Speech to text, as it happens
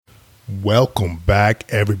Welcome back,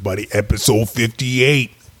 everybody. Episode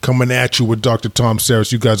 58. Coming at you with Dr. Tom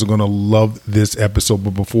Psarras. You guys are going to love this episode. But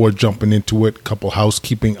before jumping into it, a couple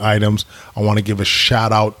housekeeping items. I want to give a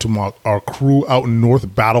shout out to our crew out in North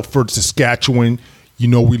Battleford, Saskatchewan. You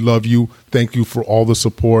know we love you. Thank you for all the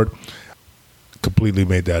support. Completely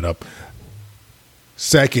made that up.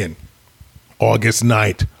 Second, August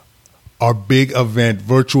 9th, our big event,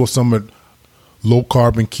 Virtual Summit, Low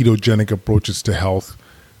Carbon Ketogenic Approaches to Health.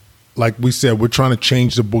 Like we said, we're trying to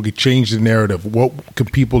change the boogie, change the narrative. What can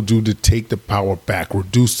people do to take the power back,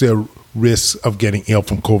 reduce their risks of getting ill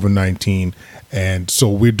from COVID-19? And so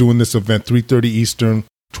we're doing this event, 3:30 Eastern,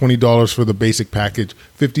 $20 for the basic package,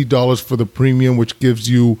 $50 for the premium, which gives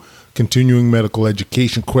you continuing medical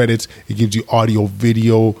education credits. It gives you audio,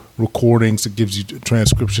 video recordings. It gives you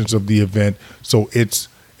transcriptions of the event. So it's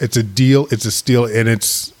a deal, it's a steal, and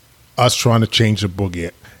it's us trying to change the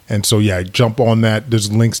boogie. And so, yeah, jump on that.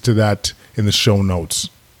 There's links to that in the show notes.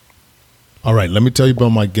 All right, let me tell you about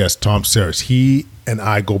my guest, Tom Psarras. He and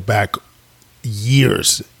I go back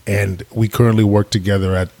years, and we currently work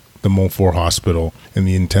together at the Montfort Hospital in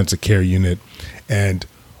the intensive care unit. And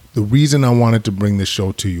the reason I wanted to bring this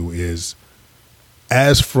show to you is,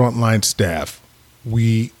 as frontline staff,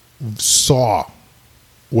 we saw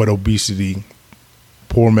what obesity,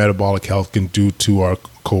 poor metabolic health can do to our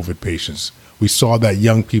COVID patients. We saw that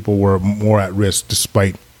young people were more at risk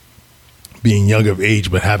despite being young of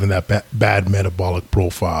age, but having that bad metabolic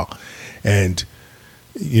profile. And,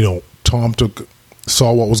 you know, Tom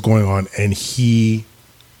saw what was going on, and he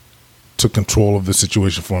took control of the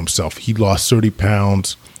situation for himself. He lost 30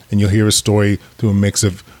 pounds, and you'll hear his story through a mix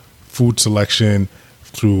of food selection,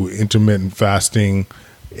 through intermittent fasting.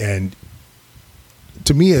 And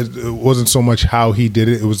to me, it wasn't so much how he did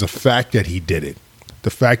it. It was the fact that he did it.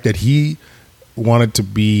 The fact that he wanted to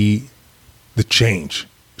be the change,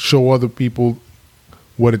 show other people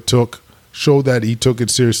what it took, show that he took it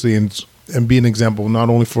seriously, and be an example not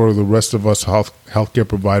only for the rest of us healthcare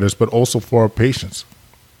providers, but also for our patients.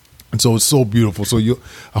 And so it's so beautiful. So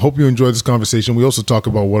I hope you enjoyed this conversation. We also talk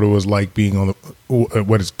about what it was like being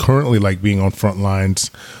what it's currently like being on front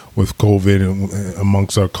lines with COVID and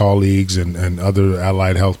amongst our colleagues and other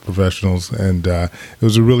allied health professionals. And it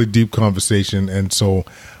was a really deep conversation. And so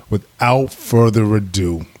without further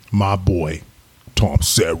ado, my boy, Tom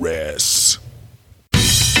Psarras.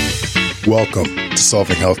 Welcome to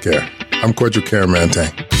Solving Healthcare. I'm Kwadwo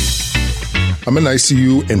Karamanteng. I'm an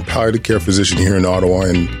ICU and palliative care physician here in Ottawa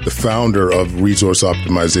and the founder of Resource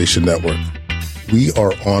Optimization Network. We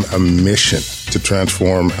are on a mission to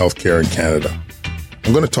transform healthcare in Canada.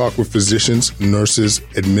 I'm going to talk with physicians, nurses,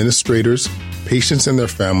 administrators, patients and their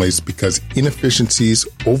families because inefficiencies,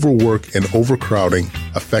 overwork, and overcrowding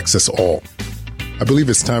affects us all. I believe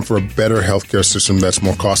it's time for a better healthcare system that's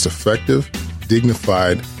more cost-effective,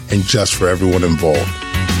 dignified, and just for everyone involved.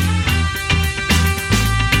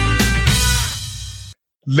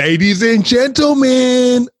 Ladies and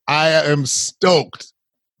gentlemen, I am stoked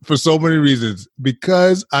for so many reasons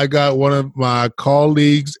because I got one of my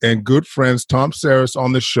colleagues and good friends, Tom Psarras,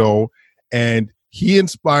 on the show, and he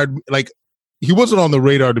inspired me. Like, he wasn't on the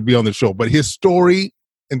radar to be on the show, but his story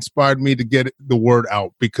inspired me to get the word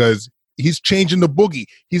out because he's changing the boogie.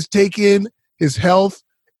 He's taking his health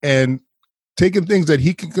and taking things that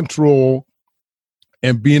he can control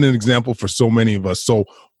and being an example for so many of us. So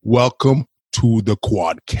welcome to the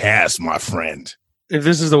Quadcast, my friend. If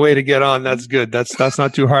this is the way to get on, that's good. That's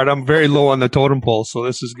not too hard. I'm very low on the totem pole, so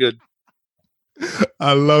this is good.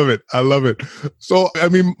 I love it. I love it. So, I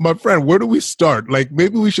mean, my friend, where do we start? Like,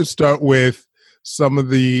 maybe we should start with some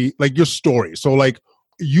of your story. So, like,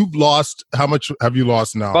 you've lost, how much have you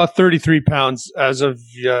lost now? About 33 pounds as of,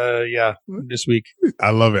 this week. I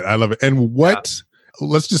love it. I love it. And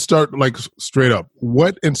let's just start like straight up.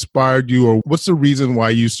 What inspired you, or what's the reason why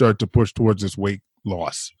you started to push towards this weight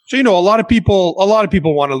loss? So, you know, a lot of people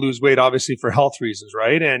want to lose weight, obviously for health reasons,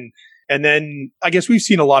 right? And then I guess we've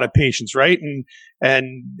seen a lot of patients, right?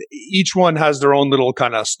 And each one has their own little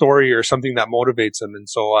kind of story or something that motivates them. And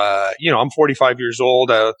so, I'm 45 years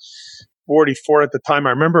old, 44 at the time. I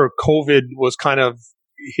remember COVID was kind of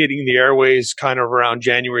hitting the airways kind of around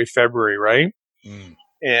January, February, right? Mm.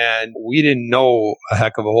 And we didn't know a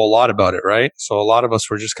heck of a whole lot about it, right? So a lot of us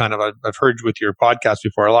were just kind of, I've heard with your podcast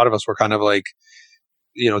before, a lot of us were kind of like,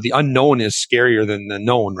 you know, the unknown is scarier than the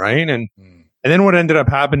known, right? And then what ended up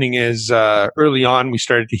happening is early on, we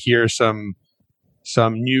started to hear some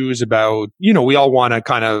news about, you know, we were all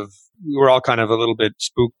kind of a little bit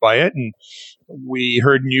spooked by it. And we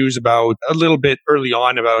heard news about a little bit early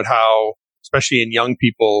on about how, especially in young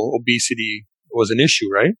people, obesity was an issue,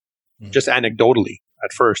 right? Just anecdotally.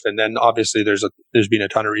 at first. And then obviously there's been a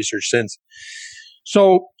ton of research since.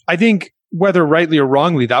 So I think whether rightly or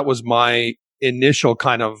wrongly, that was my initial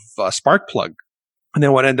kind of spark plug. And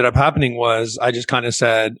then what ended up happening was I just kind of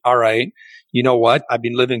said, all right, you know what? I've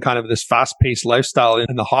been living kind of this fast-paced lifestyle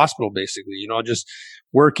in the hospital, basically, just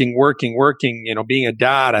working, being a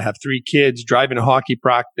dad. I have 3 kids, driving to hockey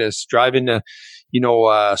practice, driving to,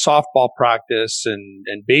 softball practice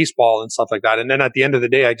and baseball and stuff like that. And then at the end of the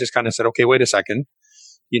day, I just kind of said, okay, wait a second.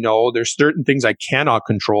 There's certain things I cannot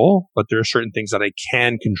control, but there are certain things that I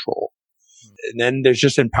can control. And then there's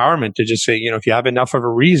just empowerment to just say, if you have enough of a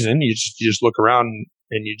reason, you just look around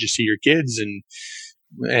and you just see your kids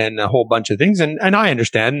and a whole bunch of things. And I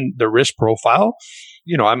understand the risk profile.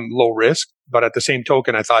 I'm low risk, but at the same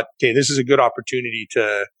token, I thought, okay, this is a good opportunity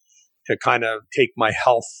to kind of take my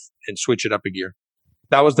health and switch it up a gear.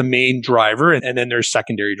 That was the main driver. And then there's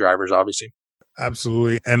secondary drivers, obviously.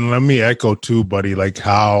 Absolutely. And let me echo too, buddy, like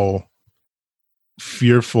how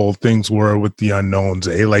fearful things were with the unknowns,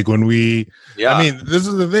 eh? Like when this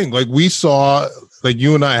is the thing, like we saw, like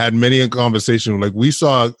you and I had many a conversation, like we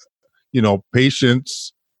saw,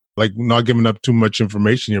 patients, like not giving up too much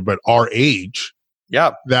information here, but our age,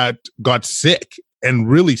 that got sick and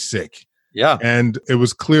really sick. Yeah. And it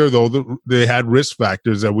was clear though that they had risk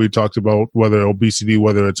factors that we talked about, whether obesity,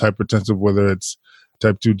 whether it's hypertensive, whether it's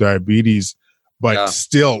type 2 diabetes, but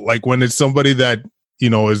still, like when it's somebody that,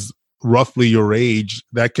 is roughly your age,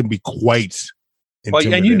 that can be quite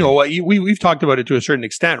intimidating. Well, and we've talked about it to a certain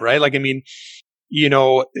extent, right? Like, I mean,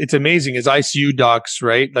 it's amazing as ICU docs,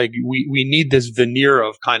 right? Like we need this veneer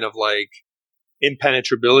of kind of like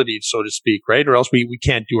impenetrability, so to speak, right? Or else we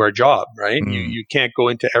can't do our job, right? You can't go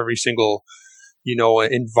into every single,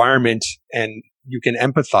 environment and you can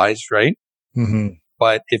empathize, right? Mm-hmm.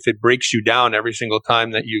 But if it breaks you down every single time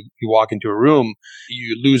that you walk into a room,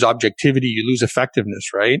 you lose objectivity, you lose effectiveness,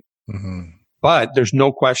 right? Mm-hmm. But there's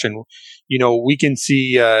no question, we can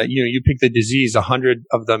see, you pick the disease, 100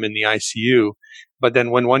 of them in the ICU, but then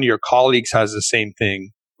when one of your colleagues has the same thing,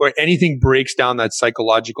 or anything breaks down that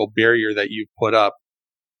psychological barrier that you've put up.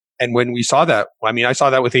 And when we saw that, I saw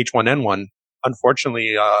that with H1N1,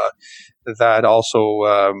 unfortunately, that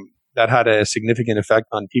also, that had a significant effect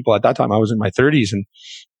on people. At that time, I was in my 30s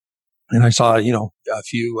and I saw, a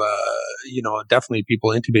few, definitely people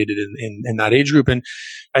intubated in that age group. And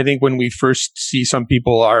I think when we first see some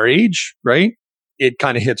people our age, right, it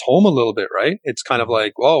kind of hits home a little bit, right? It's kind of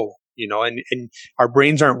like, whoa, and our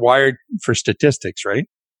brains aren't wired for statistics, right?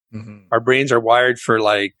 Mm-hmm. Our brains are wired for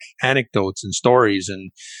like anecdotes and stories.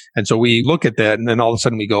 And so we look at that and then all of a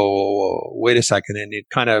sudden we go, oh, wait a second. And it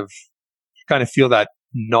kind of feel that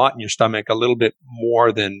knot in your stomach a little bit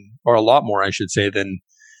more or a lot more, I should say, than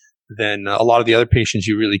a lot of the other patients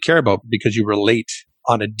you really care about because you relate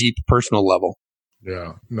on a deep personal level.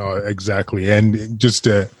 Yeah, no, exactly. And just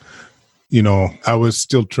to, I was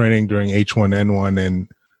still training during H1N1. And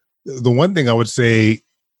the one thing I would say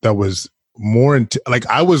that was more,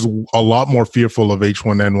 I was a lot more fearful of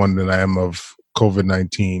H1N1 than I am of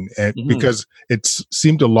COVID-19. And because it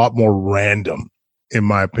seemed a lot more random, in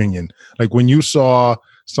my opinion. Like when you saw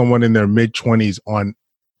someone in their mid-20s on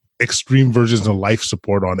extreme versions of life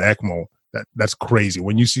support on ECMO, that's crazy.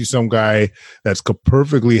 When you see some guy that's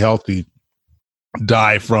perfectly healthy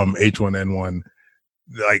die from H1N1,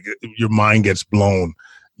 like your mind gets blown,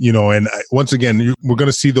 and once again, we're going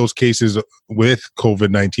to see those cases with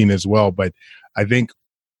COVID-19 as well. But I think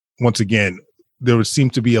once again, there would seem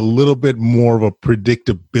to be a little bit more of a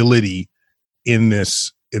predictability in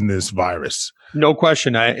this virus. No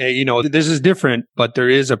question. This is different, but there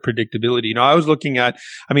is a predictability. I was looking at,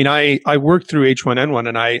 I worked through H1N1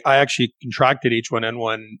 and I actually contracted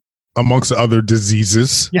H1N1. Amongst other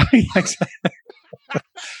diseases. Yeah, exactly.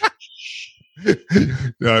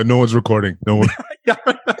 No one's recording. No one.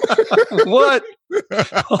 What?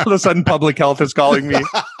 All of a sudden, public health is calling me.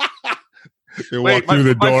 Wait, through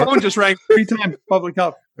the door. My phone just rang 3 times. Public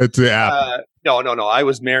health. It's the app. No. I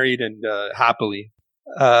was married and happily.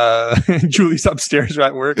 Julie's upstairs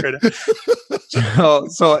at work right now.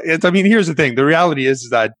 So it's, here's the thing. The reality is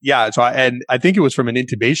that, I think it was from an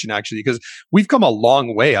intubation actually, because we've come a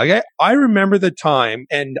long way. I remember the time,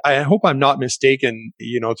 and I hope I'm not mistaken,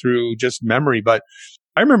 through just memory, but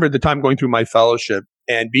I remember the time going through my fellowship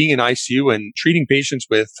and being in ICU and treating patients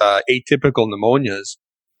with atypical pneumonias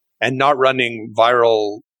and not running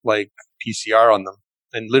viral like PCR on them.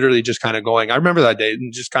 And literally just kind of going, I remember that day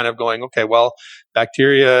and just kind of going, okay, well,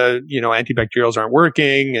 bacteria, antibacterials aren't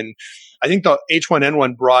working. And I think the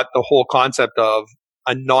H1N1 brought the whole concept of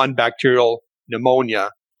a non-bacterial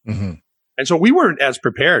pneumonia. Mm-hmm. And so we weren't as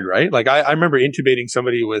prepared, right? Like I remember intubating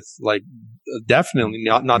somebody with like definitely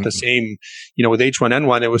not the same, with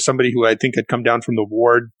H1N1. It was somebody who I think had come down from the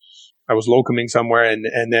ward. I was locuming somewhere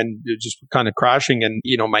and then just kind of crashing. And,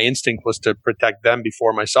 my instinct was to protect them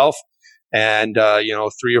before myself. And, 3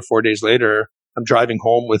 or 4 days later, I'm driving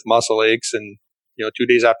home with muscle aches. And, 2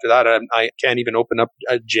 days after that, I can't even open up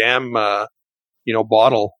a jam,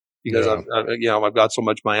 bottle because I've got so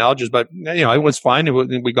much myalgias, but it was fine.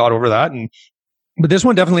 We got over that. But this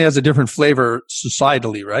one definitely has a different flavor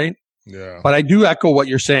societally, right? Yeah. But I do echo what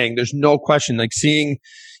you're saying. There's no question, like seeing,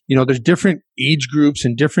 there's different age groups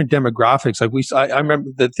and different demographics. Like I remember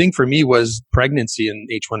the thing for me was pregnancy in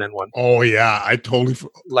H1N1. Oh yeah. I totally,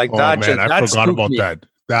 I forgot about that.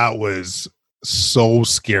 That was so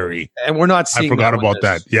scary. And we're not seeing I forgot about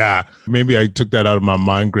that. Yeah. Maybe I took that out of my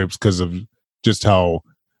mind grips because of just how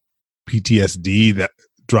PTSD that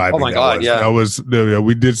driving. Oh my God. Was. Yeah. That was,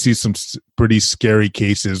 we did see some pretty scary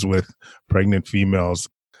cases with pregnant females,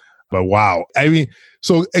 but wow. I mean,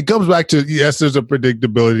 so it comes back to, yes, there's a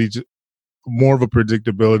predictability, more of a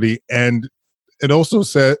predictability. And it also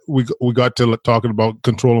said, we got to talking about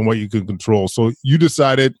controlling what you can control. So you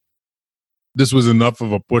decided this was enough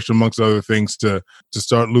of a push amongst other things to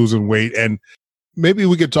start losing weight. And maybe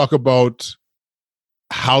we could talk about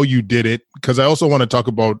how you did it, because I also want to talk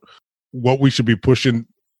about what we should be pushing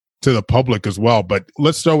to the public as well. But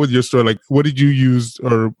let's start with your story. Like, what did you use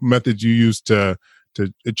or methods you used to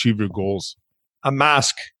achieve your goals? A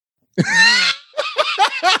mask.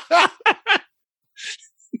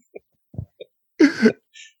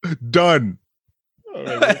 Done.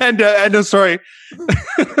 And sorry,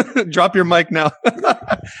 drop your mic now.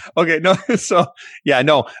 Okay, no. So yeah,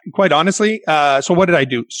 no. Quite honestly, so what did I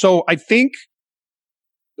do? So I think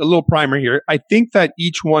a little primer here. I think that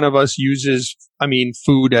each one of us uses,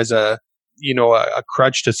 food as a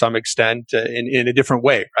crutch to some extent in a different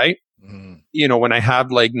way, right? Mm. When I have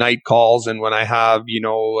like night calls and when I have,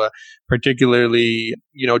 particularly,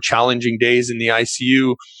 challenging days in the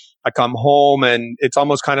ICU, I come home and it's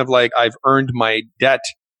almost kind of like I've earned my debt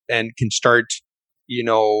and can start,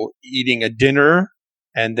 eating a dinner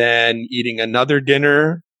and then eating another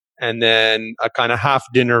dinner and then a kind of half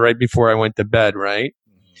dinner right before I went to bed, right?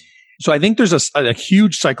 So I think there's a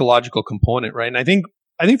huge psychological component, right? And I think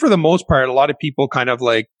for the most part, a lot of people kind of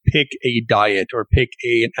like pick a diet or pick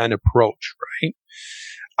an approach, right?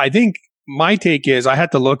 I think my take is I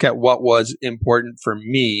had to look at what was important for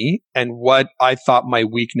me and what I thought my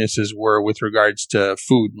weaknesses were with regards to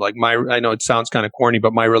food. Like I know it sounds kind of corny,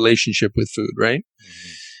 but my relationship with food, right?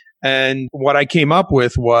 Mm-hmm. And what I came up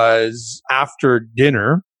with was after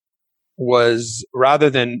dinner was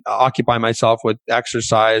rather than occupy myself with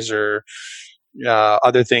exercise or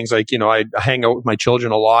other things like, I hang out with my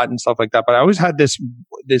children a lot and stuff like that. But I always had this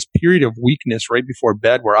period of weakness right before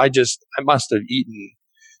bed where I must have eaten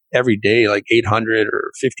every day, like 800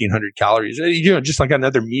 or 1500 calories, just like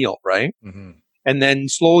another meal. Right. Mm-hmm. And then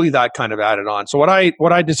slowly that kind of added on. So what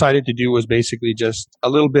I decided to do was basically just a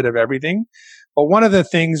little bit of everything. But one of the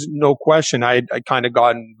things, no question, I kind of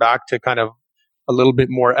gotten back to kind of a little bit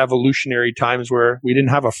more evolutionary times where we didn't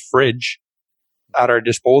have a fridge at our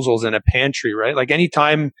disposals in a pantry, right? Like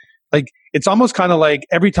anytime, like it's almost kind of like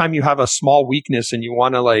every time you have a small weakness and you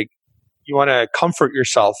want to comfort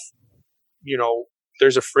yourself,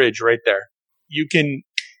 there's a fridge right there. You can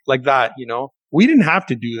like that, we didn't have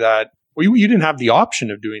to do that. You didn't have the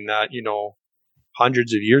option of doing that,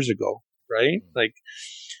 hundreds of years ago, right? Like,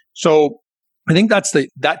 so I think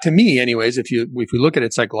that to me anyways, if we look at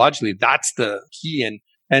it psychologically, that's the key.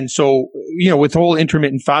 And so, with whole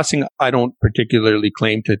intermittent fasting, I don't particularly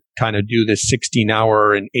claim to kind of do this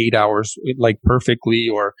 16-hour and 8 hours like perfectly,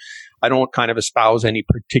 or I don't kind of espouse any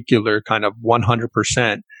particular kind of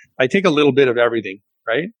 100%. I take a little bit of everything,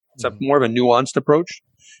 right? It's a more of a nuanced approach.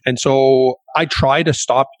 And so I try to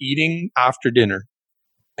stop eating after dinner,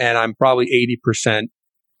 and I'm probably 80%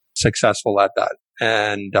 successful at that.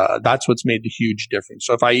 And that's what's made the huge difference.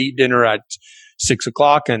 So if I eat dinner at 6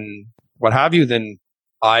 o'clock and what have you, then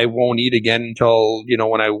I won't eat again until,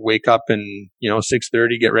 when I wake up and,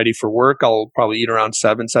 6:30, get ready for work. I'll probably eat around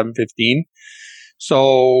 7:15.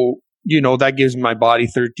 So, that gives my body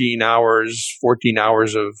 13 hours, 14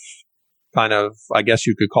 hours of kind of, I guess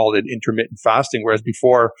you could call it intermittent fasting. Whereas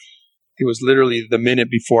before, it was literally the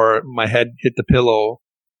minute before my head hit the pillow,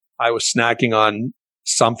 I was snacking on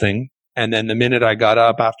something. And then the minute I got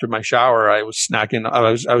up after my shower, I was snacking,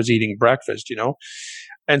 I was eating breakfast,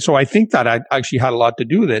 And so I think that I actually had a lot to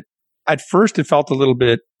do with it. At first, it felt a little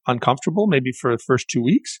bit uncomfortable, maybe for the first 2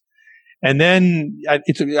 weeks. And then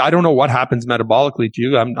I don't know what happens metabolically to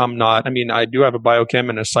you. I'm not, I mean, I do have a biochem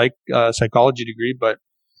and a psychology degree, but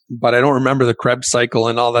I don't remember the Krebs cycle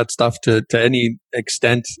and all that stuff to any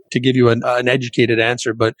extent to give you an educated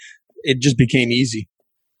answer, but it just became easy.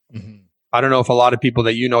 Mm-hmm. I don't know if a lot of people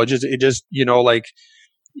that, it just, like,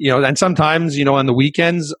 and sometimes, on the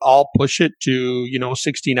weekends, I'll push it to,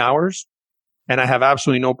 16 hours and I have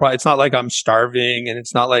absolutely no problem. It's not like I'm starving, and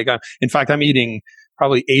it's not like in fact, I'm eating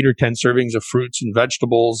probably 8 or 10 servings of fruits and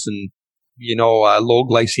vegetables and, low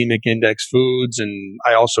glycemic index foods. And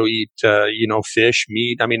I also eat, fish,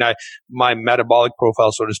 meat. I mean, my metabolic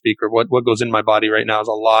profile, so to speak, or what goes in my body right now is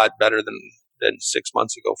a lot better than 6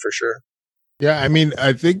 months ago for sure. Yeah, I mean,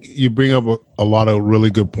 I think you bring up a lot of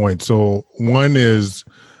really good points. So one is,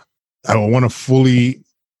 I want to fully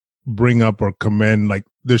bring up or commend, like,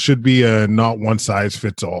 there should be a not one size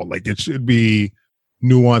fits all. Like, it should be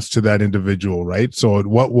nuance to that individual, right? So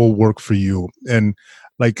what will work for you? And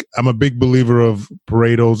like, I'm a big believer of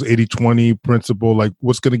Pareto's 80-20 principle, like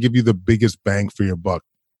what's going to give you the biggest bang for your buck.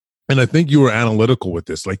 And I think you were analytical with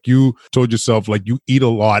this. Like, you told yourself, like, you eat a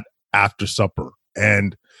lot after supper.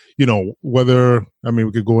 And, whether, I mean,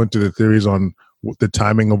 we could go into the theories on the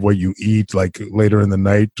timing of what you eat, like later in the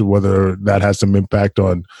night, to whether that has some impact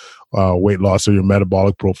on weight loss or your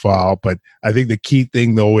metabolic profile. But I think the key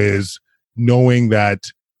thing, though, is knowing that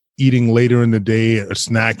eating later in the day or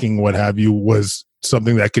snacking, what have you, was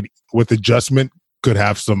something that could, with adjustment, could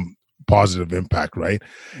have some positive impact, right?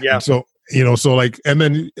 Yeah. And so, so like, and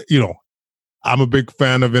then, I'm a big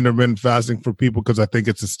fan of intermittent fasting for people because I think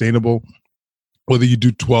it's sustainable. Whether you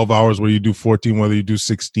do 12 hours, whether you do 14, whether you do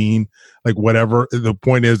 16, like whatever. The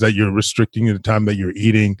point is that you're restricting the time that you're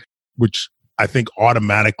eating, which I think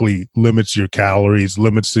automatically limits your calories,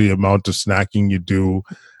 limits the amount of snacking you do.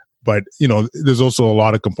 But, there's also a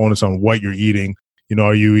lot of components on what you're eating.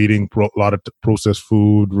 Are you eating a lot of processed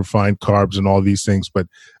food, refined carbs, and all these things? But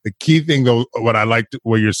the key thing, though, what I liked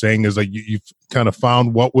what you're saying is like you've kind of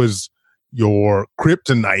found what was your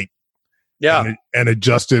kryptonite. Yeah. And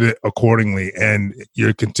adjusted it accordingly. And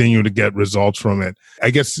you're continuing to get results from it. I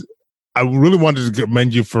guess I really wanted to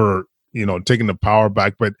commend you for, taking the power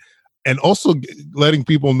back, and also letting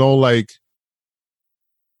people know, like,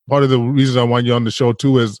 part of the reason I want you on the show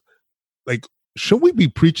too is, like, should we be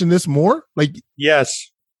preaching this more? Like, yes.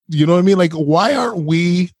 You know what I mean? Like, why aren't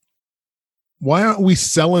we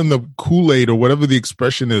selling the Kool-Aid or whatever the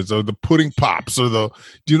expression is, or the pudding pops, or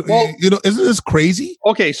isn't this crazy?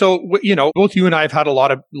 Okay. So, both you and I have had a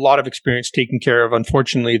lot of experience taking care of,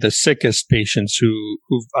 unfortunately, the sickest patients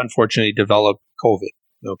who've unfortunately developed COVID.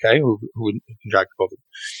 Okay. Who contracted COVID.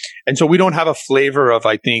 And so we don't have a flavor of,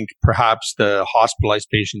 I think, perhaps the hospitalized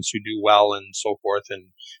patients who do well and so forth, and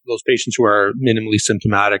those patients who are minimally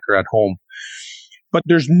symptomatic or at home. But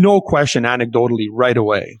there's no question anecdotally right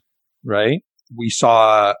away, right? We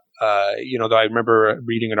saw, I remember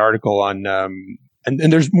reading an article on,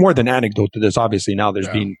 and there's more than anecdote to this. Obviously, now there's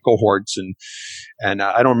been cohorts, and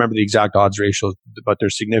I don't remember the exact odds ratios, but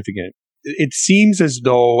they're significant. It seems as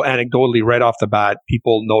though anecdotally, right off the bat,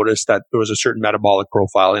 people noticed that there was a certain metabolic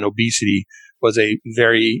profile, and obesity was a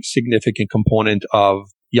very significant component of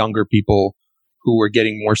younger people who were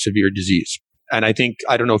getting more severe disease. And I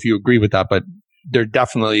don't know if you agree with that, but there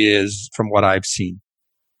definitely is, from what I've seen.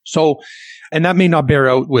 So, and that may not bear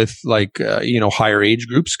out with higher age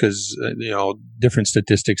groups, because, different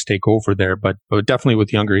statistics take over there, but definitely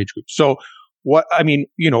with younger age groups. So what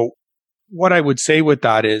I would say with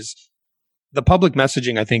that is the public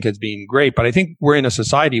messaging, I think, has been great, but I think we're in a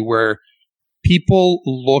society where people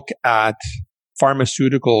look at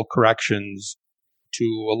pharmaceutical corrections to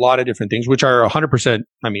a lot of different things, which are 100%.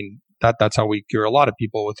 I mean, that's how we cure a lot of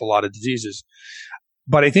people with a lot of diseases.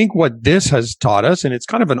 But I think what this has taught us, and it's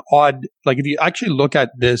kind of an odd, like, if you actually look at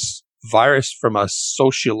this virus from a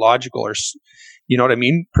sociological or,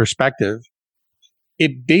 perspective,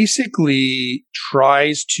 it basically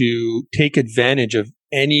tries to take advantage of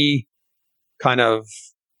any kind of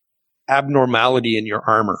abnormality in your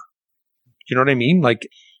armor. You know what I mean? Like,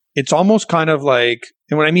 it's almost kind of like,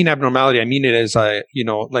 and when I mean abnormality, I mean it as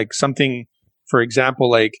like something, for example,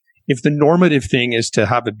 like, if the normative thing is to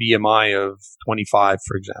have a BMI of 25,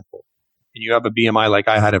 for example, and you have a BMI like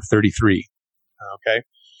I had of 33, okay,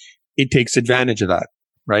 it takes advantage of that,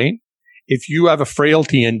 right? If you have a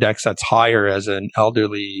frailty index that's higher as an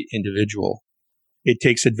elderly individual, it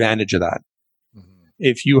takes advantage of that. Mm-hmm.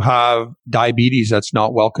 If you have diabetes that's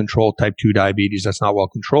not well controlled, type 2 diabetes that's not well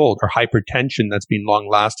controlled, or hypertension that's been long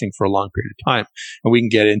lasting for a long period of time, and we can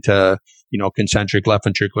get into, concentric left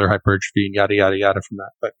ventricular hypertrophy and yada, yada, yada from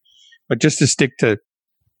that. But just to stick to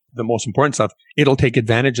the most important stuff, it'll take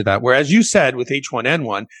advantage of that. Whereas you said with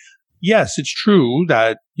H1N1, yes, it's true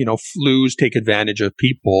that, flus take advantage of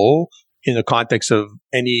people in the context of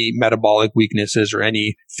any metabolic weaknesses or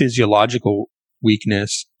any physiological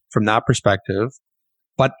weakness from that perspective.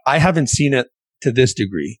 But I haven't seen it to this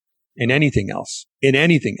degree in anything else,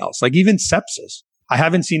 like even sepsis. I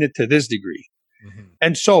haven't seen it to this degree. Mm-hmm.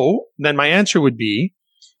 And so then my answer would be,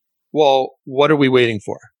 well, what are we waiting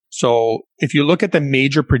for? So if you look at the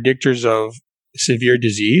major predictors of severe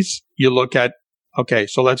disease, you look at, okay,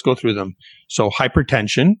 so let's go through them. So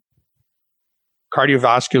hypertension,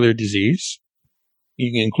 cardiovascular disease,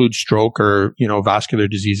 you can include stroke or, vascular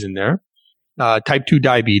disease in there. Type 2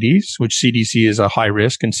 diabetes, which CDC is a high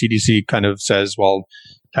risk, and CDC kind of says, well,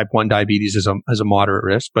 type 1 diabetes is a moderate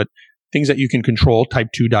risk, but things that you can control, type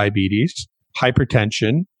 2 diabetes,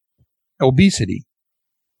 hypertension, obesity,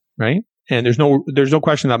 right? And there's no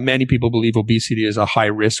question that many people believe obesity is a high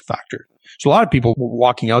risk factor. So a lot of people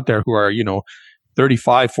walking out there who are,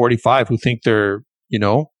 35, 45, who think they're,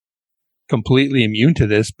 completely immune to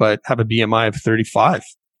this, but have a BMI of 35.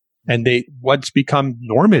 And what's become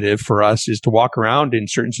normative for us is to walk around in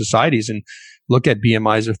certain societies and look at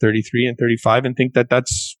BMIs of 33 and 35 and think that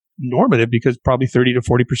that's normative because probably 30 to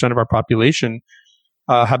 40% of our population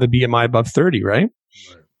have a BMI above 30, right?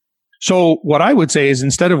 So what I would say is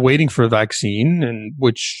instead of waiting for a vaccine, and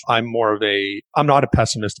which I'm not a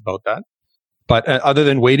pessimist about that, but other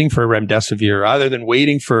than waiting for remdesivir, other than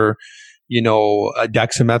waiting for, a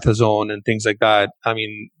dexamethasone and things like that,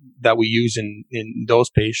 that we use in those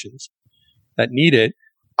patients that need it,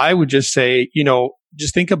 I would just say,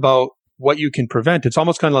 just think about what you can prevent. It's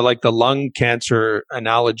almost kind of like the lung cancer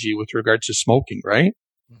analogy with regards to smoking, right?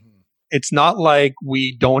 Mm-hmm. It's not like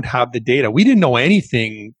we don't have the data. We didn't know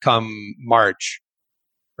anything come March,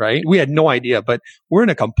 right? We had no idea, but we're in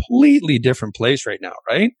a completely different place right now,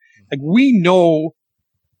 right? Mm-hmm. Like we know,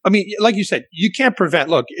 like you said, you can't prevent.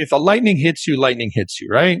 Look, if a lightning hits you,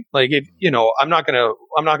 right? Like if, I'm not going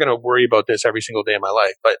to worry about this every single day of my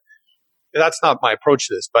life, but that's not my approach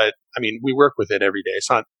to this. But we work with it every day. It's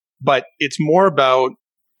not, but it's more about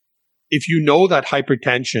if you know that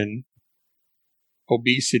hypertension,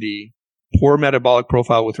 obesity, poor metabolic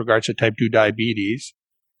profile with regards to type 2 diabetes,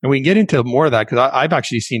 and we can get into more of that because I've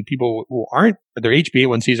actually seen people who their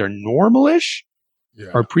HbA1cs are normalish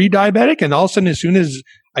or pre-diabetic, and all of a sudden, as soon as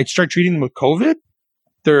I start treating them with COVID,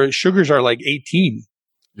 their sugars are like 18,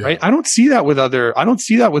 right? I don't see that with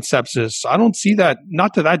sepsis. I don't see that,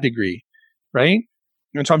 not to that degree, right?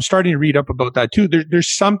 And so I'm starting to read up about that too.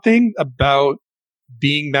 There's something about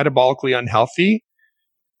being metabolically unhealthy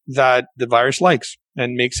that the virus likes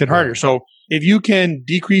and makes it harder. So if you can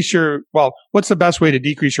decrease what's the best way to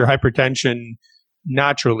decrease your hypertension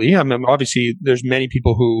naturally? Obviously there's many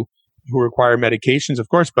people who require medications, of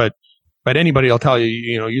course, but anybody will tell you,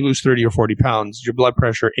 you lose 30 or 40 pounds, your blood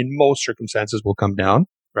pressure in most circumstances will come down,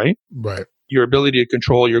 right? Right. Your ability to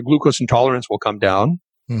control your glucose intolerance will come down,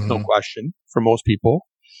 no question, for most people.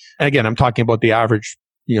 And again, I'm talking about the average,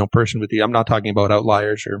 person I'm not talking about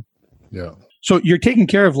outliers or. Yeah. So you're taking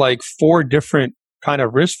care of like 4 different kind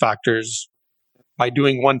of risk factors by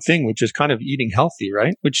doing one thing, which is kind of eating healthy,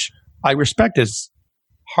 right? Which I respect is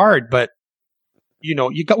hard, but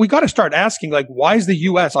we got to start asking, like, why is the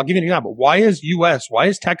U.S.? I'll give you an example. Why is U.S.? Why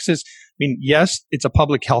is Texas? Yes, it's a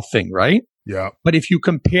public health thing, right? Yeah. But if you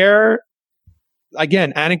compare,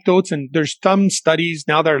 again, anecdotes, and there's some studies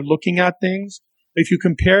now that are looking at things. If you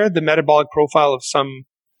compare the metabolic profile of some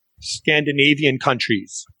Scandinavian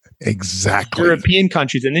countries, exactly, European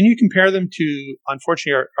countries, and then you compare them to,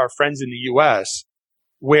 unfortunately, our friends in the U.S.,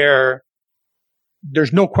 where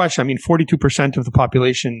there's no question. 42% of the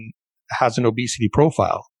population has an obesity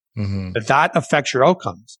profile. Mm-hmm. That affects your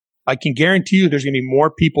outcomes. I can guarantee you there's going to be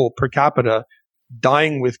more people per capita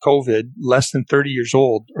dying with COVID less than 30 years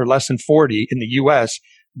old or less than 40 in the US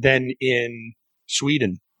than in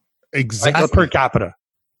Sweden. Exactly. Like per capita.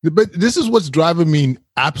 But this is what's driving me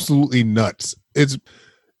absolutely nuts. It's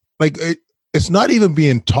like, it's not even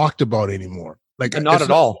being talked about anymore. Like, not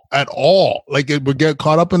at all. At all. Like we get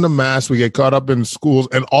caught up in the mass, we get caught up in schools,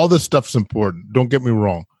 and all this stuff's important. Don't get me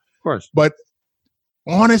wrong. Of course. But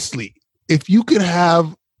honestly, if you could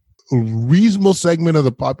have a reasonable segment of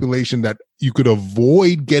the population that you could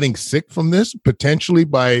avoid getting sick from this, potentially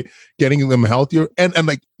by getting them healthier, and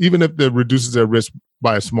like even if it reduces their risk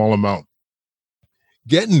by a small amount,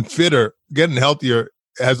 getting fitter, getting healthier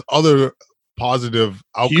has other positive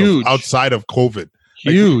outcomes outside of COVID.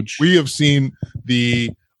 Huge. Like we have seen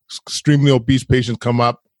the extremely obese patients come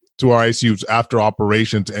up to our ICUs after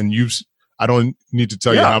operations, and I don't need to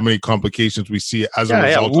tell you how many complications we see as a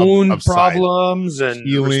result wound of problems and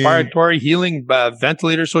respiratory healing,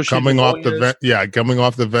 ventilator associated coming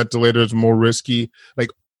off the ventilator is more risky. Like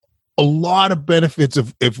a lot of benefits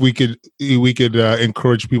if we could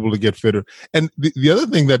encourage people to get fitter. And the other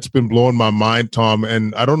thing that's been blowing my mind, Tom,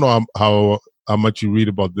 and I don't know how much you read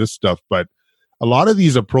about this stuff, but a lot of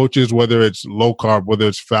these approaches, whether it's low carb, whether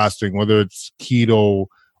it's fasting, whether it's keto,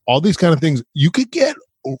 all these kind of things, you could get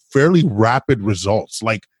fairly rapid results.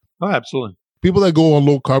 Like, absolutely. People that go on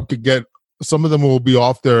low carb could get, some of them will be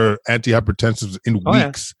off their antihypertensives in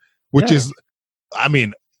weeks, which is, I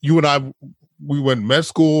mean, you and I, we went med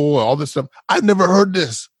school, all this stuff. I've never heard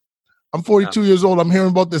this. I'm 42 years old. I'm hearing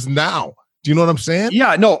about this now. Do you know what I'm saying?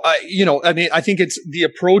 Yeah, no, I mean, I think it's the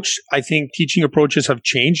approach. I think teaching approaches have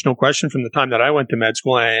changed, no question, from the time that I went to med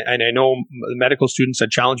school. And I know the medical students that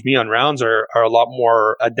challenge me on rounds are a lot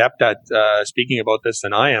more adept at speaking about this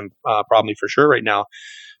than I am, probably for sure right now.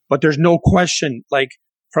 But there's no question, like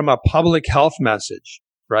from a public health message,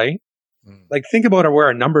 right? Like think about where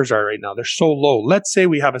our numbers are right now. They're so low. Let's say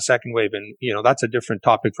we have a second wave, and that's a different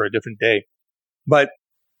topic for a different day. But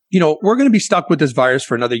we're going to be stuck with this virus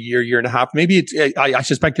for another year and a half. Maybe I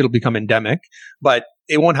suspect it'll become endemic, but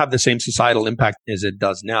it won't have the same societal impact as it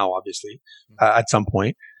does now, obviously, at some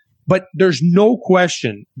point. But there's no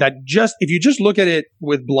question that if you just look at it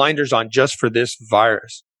with blinders on just for this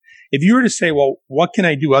virus, if you were to say, well, what can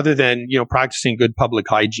I do other than, practicing good public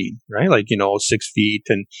hygiene, right? Like, 6 feet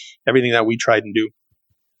and everything that we tried and do.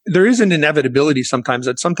 There is an inevitability sometimes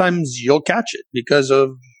that sometimes you'll catch it because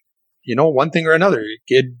of, one thing or another. Your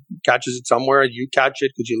kid catches it somewhere, you catch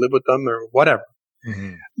it because you live with them or whatever.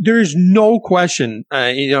 Mm-hmm. There's no question,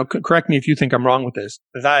 correct me if you think I'm wrong with this,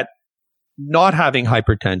 that not having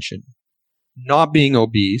hypertension, not being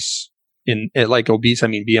obese, obese, I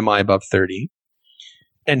mean BMI above 30,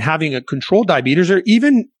 and having a controlled diabetes, or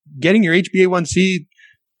even getting your HbA1c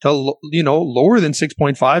to, lower than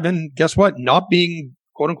 6.5, and guess what? Not being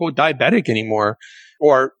quote unquote diabetic anymore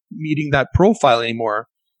or meeting that profile anymore.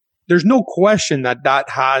 There's no question that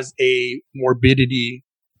has a morbidity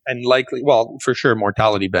and likely, well, for sure,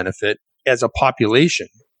 mortality benefit as a population,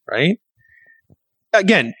 right?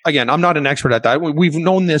 Again, I'm not an expert at that. We've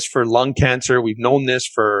known this for lung cancer. We've known this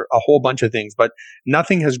for a whole bunch of things, but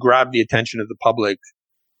nothing has grabbed the attention of the public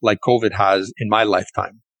like COVID has in my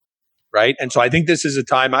lifetime, right? And so I think this is a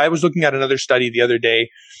time. I was looking at another study the other day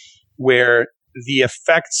where the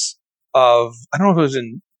effects of, I don't know if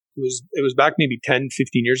it was back maybe 10,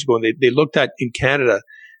 15 years ago, and they looked at in Canada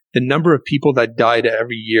the number of people that died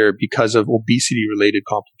every year because of obesity related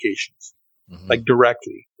complications, like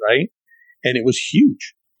directly, right? And it was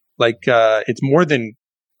huge. Like it's more than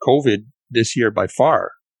COVID this year by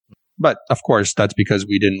far. But of course, that's because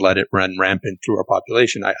we didn't let it run rampant through our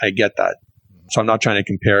population. I get that. So I'm not trying to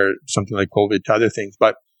compare something like COVID to other things,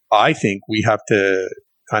 but I think we have to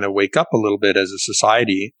kind of wake up a little bit as a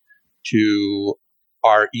society to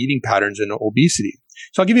our eating patterns and obesity.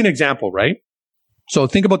 So I'll give you an example, right? So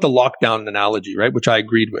think about the lockdown analogy, right? Which I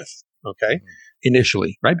agreed with, okay?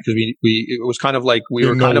 Initially, right? Because it was kind of like we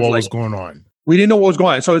were kind of like, what was going on. We didn't know what was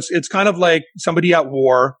going on. So it's kind of like somebody at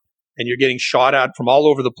war and you're getting shot at from all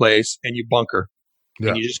over the place and you bunker. Yeah.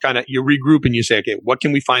 And you just kind of, you regroup and you say, okay, what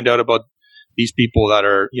can we find out about these people that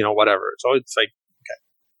are, whatever. So it's like, okay.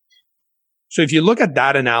 So if you look at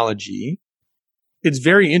that analogy, it's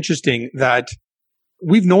very interesting that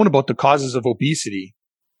we've known about the causes of obesity,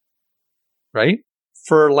 right?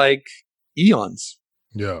 For like eons.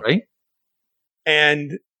 Yeah. Right.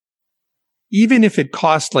 And even if it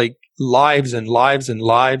cost like lives and lives and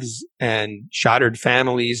lives and shattered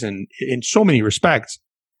families and in so many respects,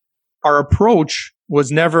 our approach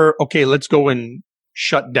was never, okay, let's go and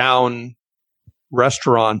shut down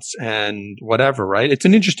restaurants and whatever, right? It's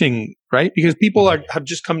an interesting, right? Because people have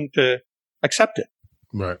just come to accept it.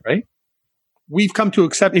 Right. Right. We've come to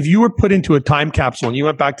accept, if you were put into a time capsule and you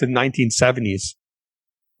went back to the 1970s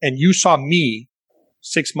and you saw me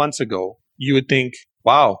 6 months ago, you would think,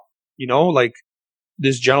 wow, like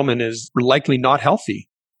this gentleman is likely not healthy.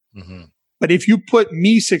 Mm-hmm. But if you put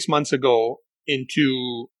me 6 months ago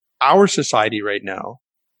into our society right now,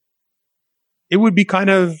 it would be kind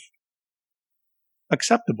of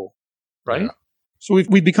acceptable, right? Yeah. So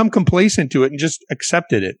we've become complacent to it and just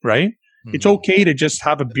accepted it, right? Mm-hmm. It's okay to just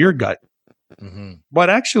have a beer gut. Mm-hmm. But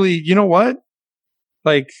actually, you know what?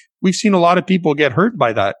 Like we've seen a lot of people get hurt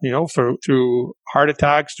by that, through heart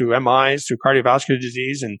attacks, through MIs, through cardiovascular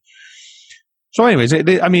disease. And so anyways,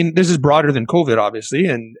 this is broader than COVID, obviously.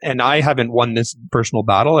 And I haven't won this personal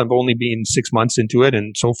battle. I've only been 6 months into it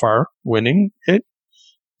and so far winning it.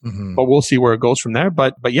 but we'll see where it goes from there.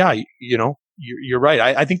 But yeah, you're right.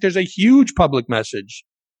 I think there's a huge public message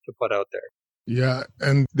to put out there. Yeah.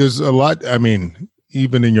 And there's a lot, I mean,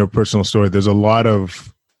 even in your personal story, there's a lot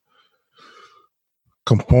of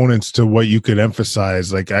components to what you could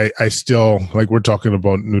emphasize. Like I still, like we're talking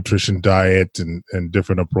about nutrition, diet, and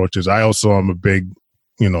different approaches. I also am a big,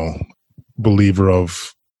 believer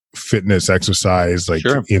of fitness, exercise, like,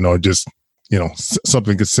 Sure. Just,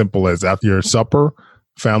 something as simple as after your supper,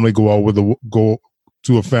 family go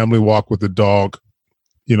to a family walk with the dog,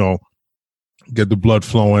 get the blood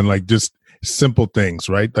flowing, like just simple things,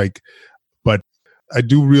 right? Like, but I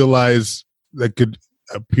do realize that could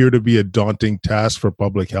appear to be a daunting task for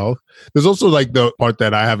public health. There's also like the part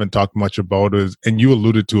that I haven't talked much about is, and you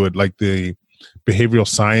alluded to it, like the behavioral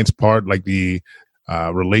science part, like the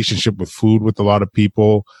relationship with food with a lot of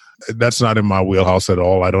people. That's not in my wheelhouse at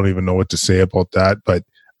all. I don't even know what to say about that. But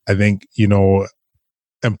I think,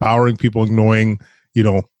 empowering people, knowing,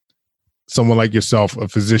 someone like yourself, a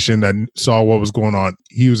physician that saw what was going on,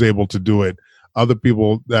 he was able to do it. Other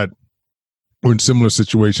people that were in similar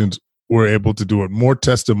situations were able to do it. More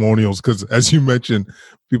testimonials, because as you mentioned,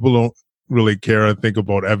 people don't really care and think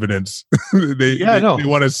about evidence. They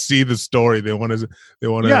want to see the story. They want to.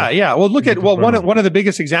 Yeah. Well, look at one of the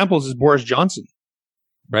biggest examples is Boris Johnson,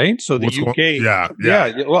 right? So the UK.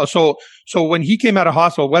 Yeah. Well, so when he came out of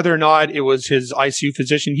hospital, whether or not it was his ICU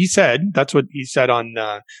physician, he said, that's what he said on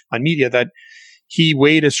media, that he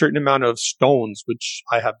weighed a certain amount of stones, which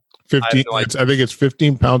I have 15. I think it's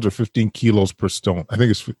 15 pounds or 15 kilos per stone. I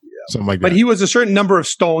think it's something like that. But he was a certain number of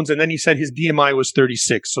stones, and then he said his BMI was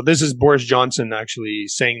 36. So this is Boris Johnson actually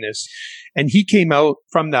saying this. And he came out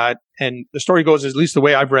from that, and the story goes, at least the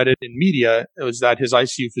way I've read it in media, it was that his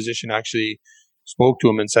ICU physician actually spoke to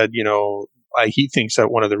him and said, he thinks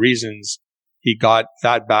that one of the reasons he got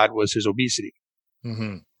that bad was his obesity.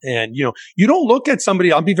 Mm-hmm. And, you don't look at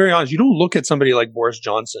somebody, I'll be very honest, you don't look at somebody like Boris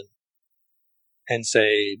Johnson and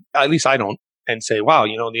say, at least I don't, and say, wow,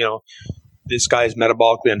 this guy's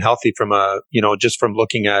metabolically unhealthy from just from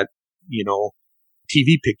looking at,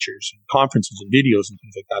 TV pictures and conferences and videos and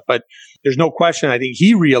things like that. But there's no question. I think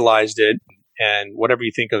he realized it, and whatever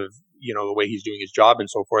you think of, the way he's doing his job and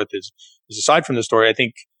so forth is aside from the story. I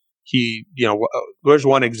think he, there's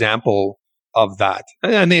one example of that.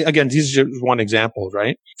 And again, these are just one example,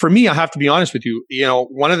 right? For me, I have to be honest with you.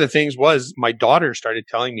 One of the things was my daughter started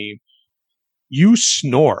telling me, you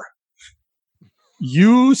snore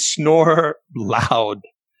loud.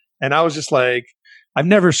 And I was just like, I've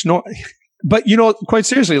never snored. But, quite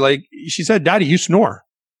seriously, like she said, Daddy, you snore.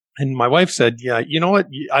 And my wife said, yeah, you know what?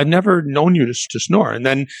 I've never known you to snore. And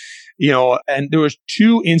then, and there was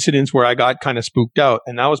 2 incidents where I got kind of spooked out.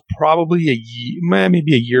 And that was probably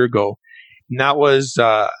maybe a year ago. And that was,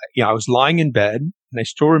 I was lying in bed, and I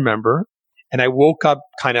still remember. And I woke up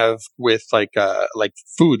kind of with like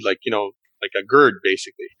food, like a GERD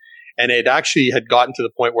basically. And it actually had gotten to the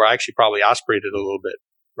point where I actually probably aspirated a little bit,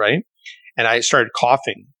 right? And I started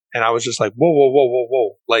coughing, and I was just like,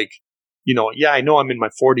 whoa. Like, I know I'm in my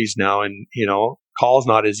 40s now, and, call's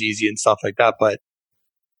not as easy and stuff like that, but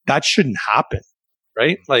that shouldn't happen,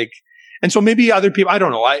 right? Like, and so maybe other people, I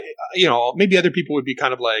don't know, maybe other people would be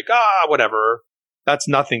kind of like, whatever, that's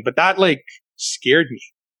nothing. But that like scared me.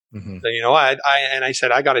 Mm-hmm. I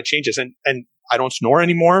said, I got to change this. And I don't snore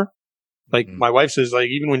anymore. Like my wife says, like,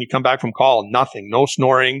 even when you come back from call, nothing, no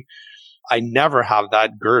snoring. I never have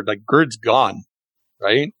that GERD. Like GERD's gone,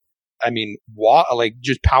 right? I mean, like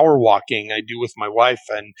just power walking I do with my wife.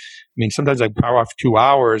 And I mean, sometimes I power walk for 2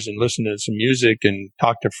 hours and listen to some music and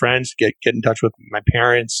talk to friends, get in touch with my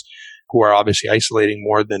parents who are obviously isolating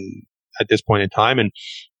more than at this point in time.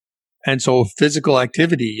 And so physical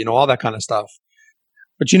activity, all that kind of stuff.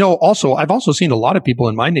 But, also, I've also seen a lot of people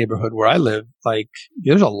in my neighborhood where I live, like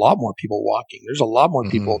there's a lot more people walking. There's a lot more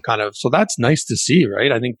people so that's nice to see,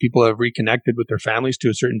 right? I think people have reconnected with their families to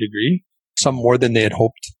a certain degree, some more than they had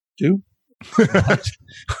hoped to.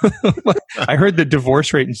 I heard the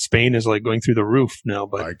divorce rate in Spain is like going through the roof now,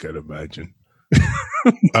 but I could imagine.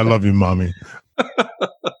 I love you, mommy.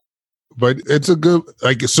 But it's a good,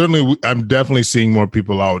 like, certainly I'm definitely seeing more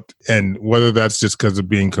people out, and whether that's just because of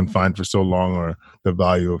being confined for so long or the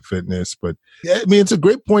value of fitness. But yeah, I mean, it's a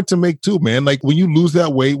great point to make too, man. Like when you lose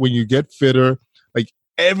that weight, when you get fitter, like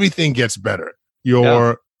everything gets better.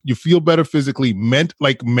 You feel better physically,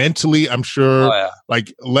 mentally, I'm sure,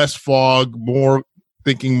 like less fog,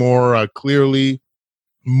 thinking more clearly,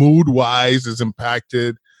 mood wise is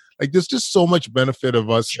impacted. Like there's just so much benefit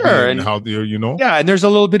of us being healthier, Yeah, and there's a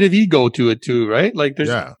little bit of ego to it too, right? Like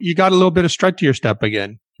you got a little bit of strut to your step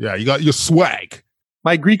again. Yeah, you got your swag.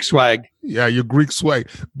 My Greek swag. Yeah, your Greek swag.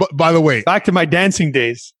 But by the way, back to my dancing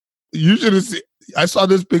days. You should have seen. I saw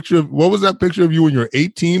this picture of, what was that picture of you when you were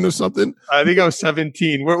 18 or something? I think I was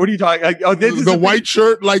 17. What are you talking? The white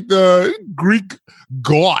shirt, like the Greek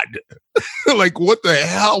god. Like, what the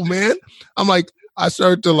hell, man? I'm like, I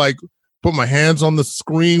started to like put my hands on the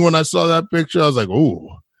screen when I saw that picture. I was like,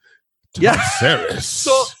 oh, Psarras.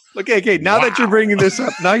 So, okay. Now that you're bringing this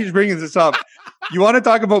up, you want to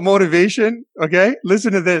talk about motivation? Okay,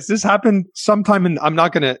 listen to this. This happened sometime in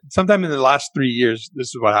the last 3 years. This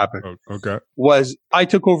is what happened. Okay. Was I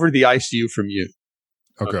took over the ICU from you.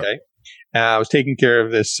 Okay. I was taking care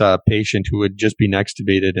of this patient who had just been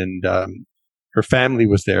extubated, and her family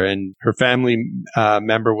was there, and her family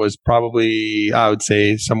member was probably, I would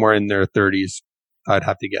say, somewhere in their 30s, I'd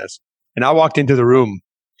have to guess. And I walked into the room,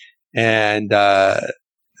 and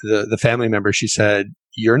the family member, she said,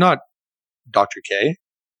 "You're not Dr. K?"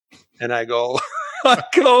 And I go,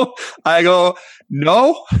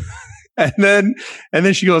 no. And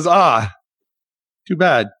then she goes, too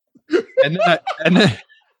bad. And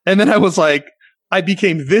then I was like, I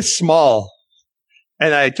became this small,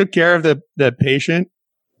 and I took care of the patient,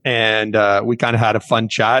 and we kind of had a fun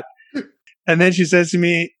chat. And then she says to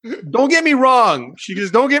me, "Don't get me wrong." She goes,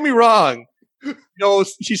 "Don't get me wrong." No,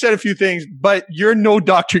 she said a few things, but you're no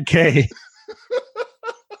Dr. K.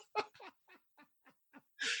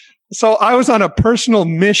 So I was on a personal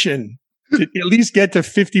mission to at least get to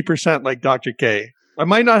 50% like Dr. K. I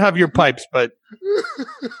might not have your pipes, but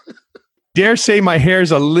dare say my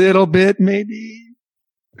hair's a little bit, maybe.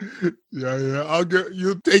 Yeah.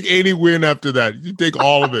 You'll take any win after that. You take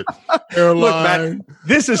all of it. Hairline. Look, man,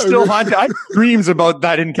 this is still haunted. I have dreams about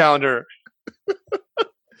that encounter.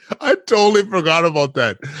 I totally forgot about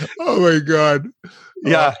that. Oh my God.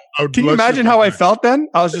 Yeah. Can you imagine how I felt then?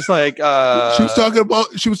 I was just like, she was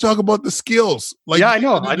talking about the skills. Like, yeah, I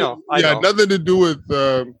know. Nothing to do with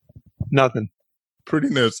nothing.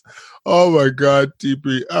 Prettiness. Oh my God,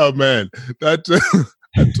 TP. Oh man. That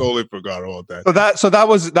I totally forgot about that. So that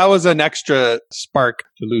was an extra spark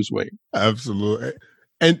to lose weight. Absolutely.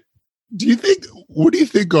 And what do you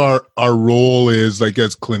think our role is, like,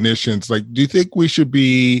 as clinicians? Like, do you think we should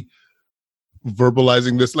be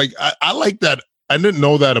verbalizing this? Like, I like that. I didn't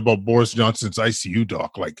know that about Boris Johnson's ICU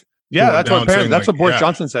doc. Like, yeah, that's what Boris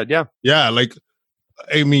Johnson said. Yeah. Yeah. Like,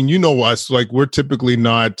 I mean, you know us, like, we're typically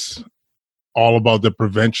not all about the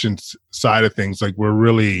prevention side of things. Like, we're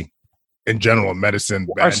really, in general, medicine.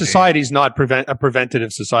 Our society's not a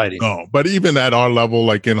preventative society. No, but even at our level,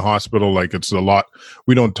 like in hospital, like, it's a lot.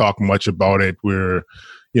 We don't talk much about it. We're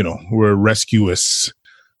rescuists.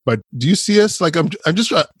 But do you see us? Like, I'm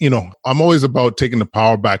just, I'm always about taking the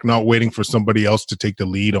power back, not waiting for somebody else to take the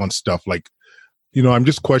lead on stuff. Like, I'm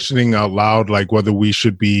just questioning out loud, like, whether we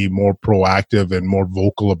should be more proactive and more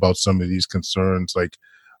vocal about some of these concerns. Like,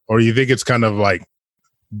 or you think it's kind of like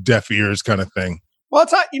deaf ears kind of thing? Well,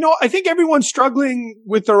 it's not, I think everyone's struggling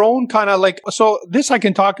with their own kind of like, so this I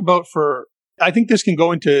can talk about I think this can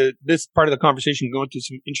go into this part of the conversation, go into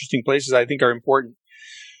some interesting places I think are important.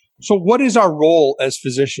 So what is our role as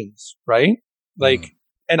physicians, right? Like,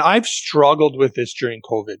 and I've struggled with this during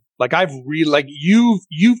COVID. Like,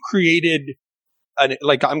 you've created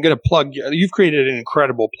I'm going to plug, you've created an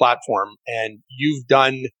incredible platform, and you've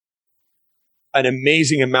done an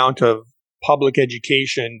amazing amount of public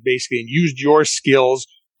education, basically, and used your skills,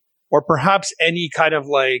 or perhaps any kind of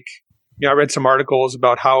like, I read some articles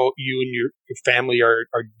about how you and your family are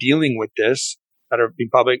dealing with this that are being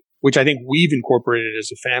public, which I think we've incorporated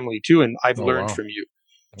as a family too. And I've learned from you.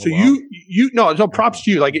 So so props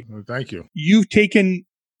to you. Like, thank you. You've taken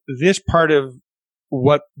this part of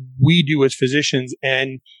what we do as physicians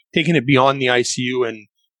and taken it beyond the ICU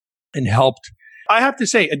and helped. I have to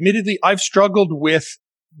say, admittedly, I've struggled with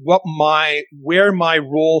where my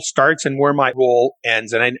role starts and where my role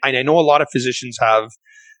ends. And I know a lot of physicians have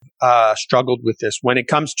struggled with this when it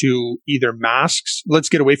comes to either masks. Let's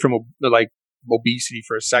get away from obesity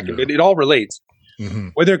for a second, but it all relates. Mm-hmm.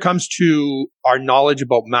 Whether it comes to our knowledge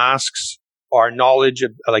about masks, our knowledge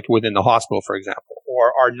of, like, within the hospital, for example,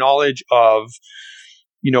 or our knowledge of,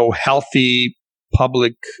 healthy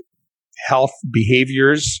public health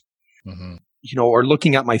behaviors, or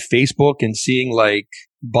looking at my Facebook and seeing like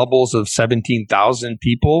bubbles of 17,000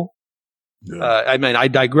 people. Yeah. I mean, I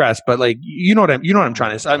digress, but like, you know what I'm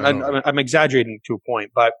trying to say. I'm exaggerating to a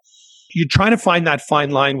point, but you're trying to find that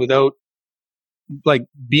fine line without, like,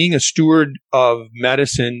 being a steward of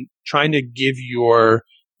medicine, trying to give your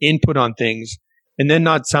input on things, and then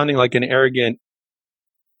not sounding like an arrogant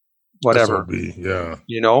whatever. SOB, yeah.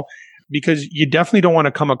 because you definitely don't want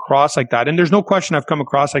to come across like that. And there's no question I've come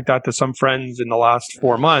across like that to some friends in the last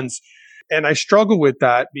 4 months. And I struggle with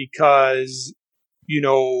that because,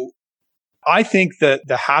 I think that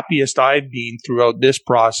the happiest I've been throughout this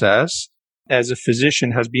process as a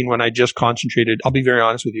physician has been when I just concentrated. I'll be very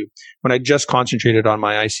honest with you. When I just concentrated on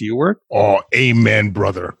my ICU work. Oh, amen,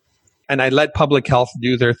 brother. And I let public health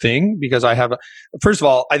do their thing because first of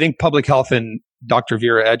all, I think public health and Dr.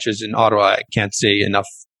 Vera Etches in Ottawa, I can't say enough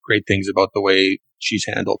great things about the way she's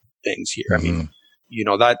handled things here. Mm-hmm. I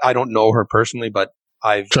mean, that I don't know her personally, but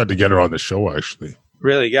I've tried to get her on the show actually.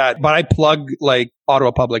 Really, yeah. But I plug like Ottawa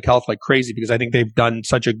Public Health like crazy because I think they've done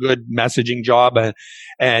such a good messaging job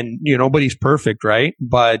and nobody's perfect, right?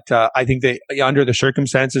 But I think under the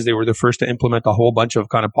circumstances, they were the first to implement a whole bunch of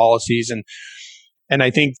kind of policies and I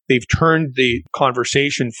think they've turned the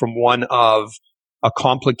conversation from one of a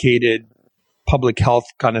complicated public health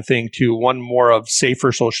kind of thing to one more of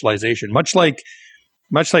safer socialization, much like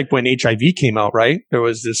when HIV came out, right? There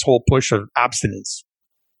was this whole push of abstinence.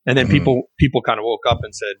 And then people kind of woke up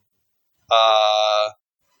and said,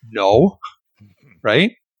 no,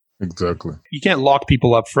 right? Exactly. You can't lock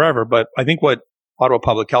people up forever. But I think what Ottawa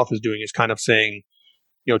Public Health is doing is kind of saying,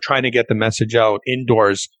 trying to get the message out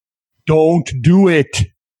indoors. Don't do it.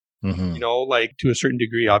 Mm-hmm. Like to a certain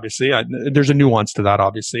degree, obviously. There's a nuance to that,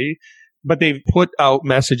 obviously. But they've put out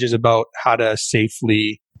messages about how to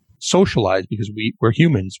safely socialize because we're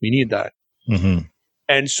humans. We need that. Mm-hmm.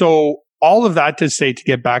 And so all of that to say, to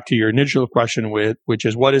get back to your initial question which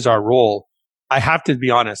is what is our role? I have to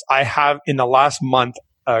be honest. I have in the last month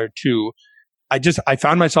or two, I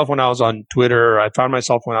found myself when I was on Twitter, I found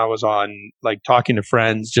myself when I was on like talking to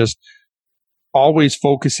friends, just always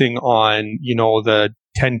focusing on, the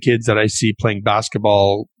 10 kids that I see playing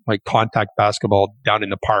basketball, like contact basketball down in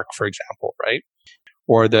the park, for example, right?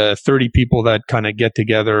 Or the 30 people that kind of get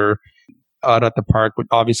together out at the park with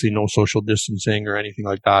obviously no social distancing or anything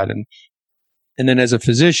like that. And then as a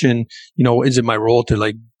physician, is it my role to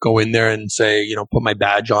like go in there and say, put my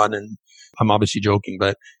badge on, and I'm obviously joking,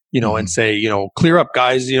 but, and say, clear up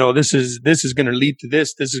guys, this is going to lead to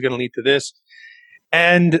this. This is going to lead to this.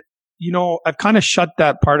 And, I've kind of shut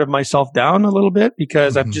that part of myself down a little bit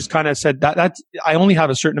because I've just kind of said that's, I only have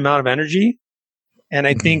a certain amount of energy. And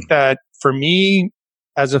I think that for me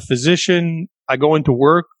as a physician, I go into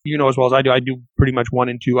work, as well as I do pretty much 1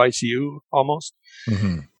 and 2 ICU almost.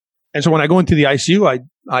 Mm-hmm. And so when I go into the ICU,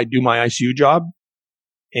 I do my ICU job,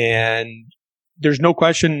 and there's no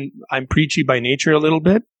question I'm preachy by nature a little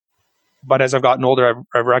bit. But as I've gotten older,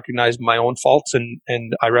 I've recognized my own faults,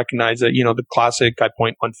 and I recognize that, the classic, I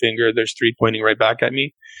point one finger, there's 3 pointing right back at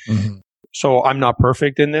me. Mm-hmm. So I'm not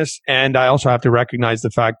perfect in this. And I also have to recognize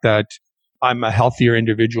the fact that I'm a healthier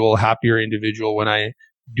individual, happier individual when I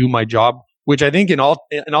do my job, which I think in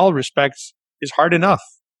all respects is hard enough,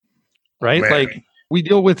 right? Man. Like we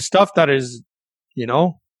deal with stuff that is,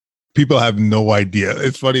 people have no idea.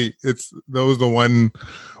 It's funny. That was the one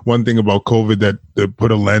thing about COVID that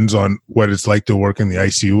put a lens on what it's like to work in the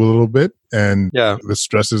ICU a little bit, and the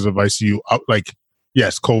stresses of ICU. Like,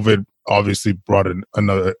 yes, COVID obviously brought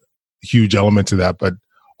another huge element to that, but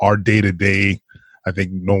our day to day, I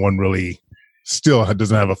think no one really still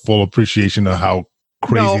doesn't have a full appreciation of how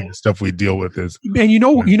crazy the stuff we deal with is. And you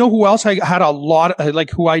know who else I had a lot,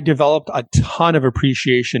 who I developed a ton of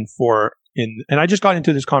appreciation for. And I just got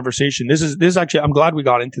into this conversation. This is actually, I'm glad we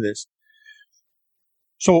got into this.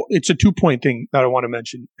 So it's a 2-point thing that I want to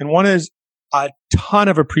mention. And one is a ton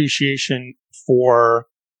of appreciation for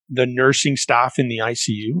the nursing staff in the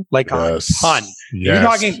ICU, like a ton. Yes. You're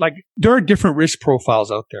talking like there are different risk profiles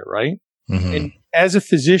out there, right? Mm-hmm. And as a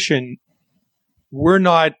physician, we're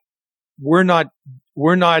not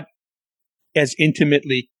as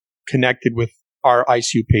intimately connected with our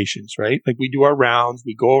ICU patients, right? Like we do our rounds,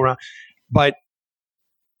 we go around. But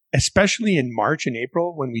especially in March and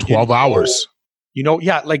April when we 12 hours,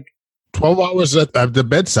 like 12 hours at the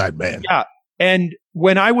bedside, man. Yeah. And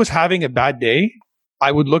when I was having a bad day,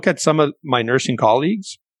 I would look at some of my nursing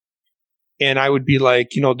colleagues and I would be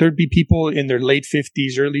like, there'd be people in their late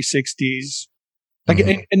 50s, early 60s. Like,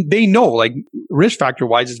 and they know, like risk factor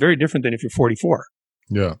wise, it's very different than if you're 44.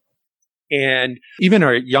 Yeah. And even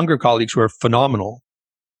our younger colleagues who are phenomenal,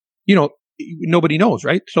 nobody knows,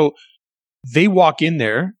 right? So they walk in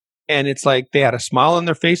there and it's like they had a smile on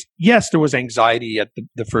their face. Yes, there was anxiety at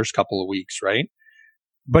the first couple of weeks, right?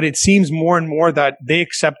 But it seems more and more that they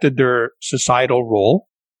accepted their societal role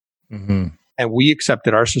and we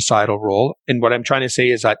accepted our societal role. And what I'm trying to say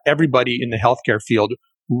is that everybody in the healthcare field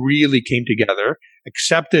really came together,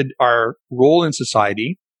 accepted our role in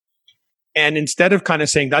society. And instead of kind of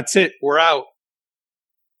saying, that's it, we're out,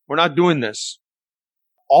 we're not doing this.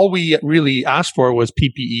 All we really asked for was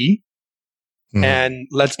PPE and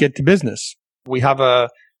let's get to business. We have a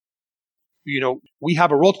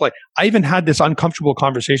role to play. I even had this uncomfortable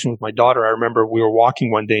conversation with my daughter. I remember we were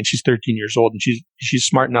walking one day and she's 13 years old and she's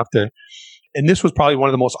smart enough to, and this was probably one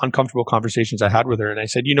of the most uncomfortable conversations I had with her. And I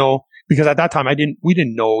said, because at that time we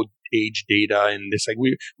didn't know age data and this, like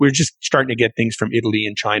we were just starting to get things from Italy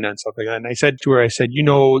and China and stuff like that. And I said to her,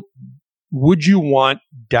 would you want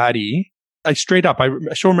daddy? I straight up, I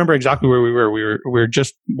still remember exactly where we were. We were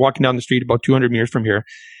just walking down the street about 200 meters from here.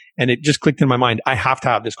 And it just clicked in my mind. I have to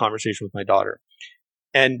have this conversation with my daughter.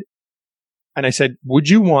 And I said, would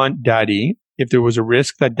you want daddy, if there was a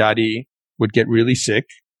risk that daddy would get really sick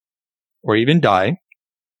or even die,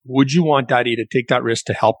 would you want daddy to take that risk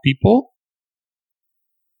to help people,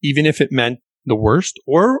 even if it meant the worst?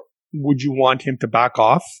 Or would you want him to back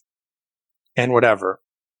off and whatever?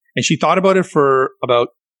 And she thought about it for about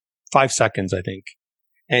 5 seconds, I think.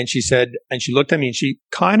 And she said, and she looked at me and she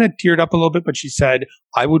kind of teared up a little bit, but she said,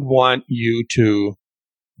 I would want you to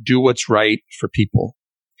do what's right for people.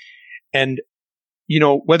 And,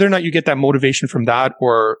 whether or not you get that motivation from that,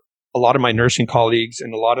 or a lot of my nursing colleagues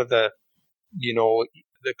and a lot of the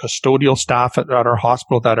custodial staff at our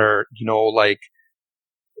hospital that are, like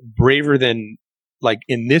braver than, like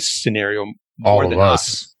in this scenario, more all than of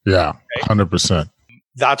us. Yeah, okay? 100%.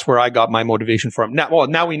 That's where I got my motivation from.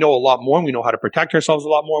 Now we know a lot more and we know how to protect ourselves a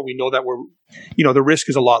lot more. We know that the risk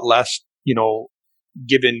is a lot less,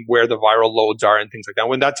 given where the viral loads are and things like that.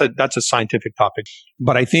 When that's a scientific topic.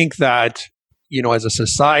 But I think that, as a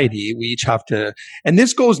society, we each have to, and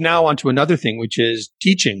this goes now onto another thing, which is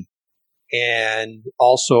teaching. And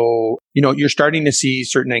also, you're starting to see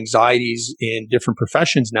certain anxieties in different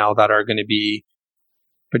professions now that are going to be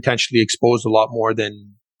potentially exposed a lot more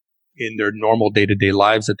than in their normal day-to-day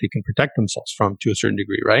lives that they can protect themselves from to a certain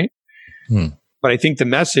degree, right? But I think the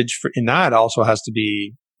message in that also has to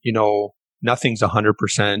be, nothing's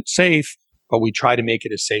 100% safe, but we try to make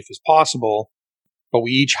it as safe as possible. But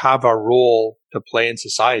we each have our role to play in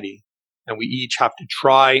society, and we each have to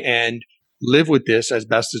try and live with this as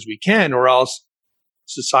best as we can, or else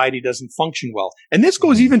society doesn't function well. And this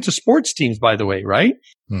goes even to sports teams, by the way, right?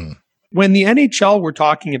 When the NHL, we're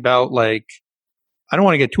talking about, like, I don't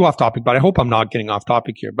want to get too off topic, but I hope I'm not getting off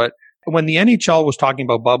topic here. But when the NHL was talking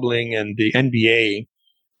about bubbling and the NBA,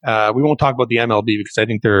 we won't talk about the MLB because I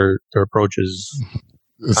think their approach is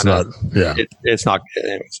it's not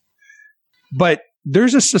anyways. But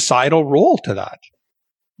there's a societal role to that,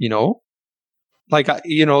 like,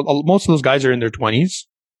 most of those guys are in their 20s.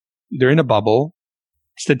 They're in a bubble.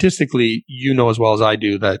 Statistically, as well as I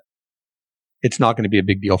do that it's not going to be a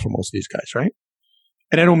big deal for most of these guys, right?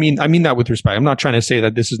 And I mean that with respect. I'm not trying to say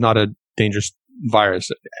that this is not a dangerous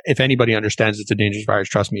virus. If anybody understands it's a dangerous virus,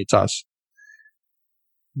 trust me, it's us.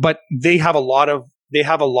 But they have a lot of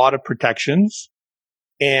protections,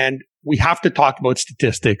 and we have to talk about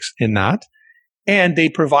statistics in that. And they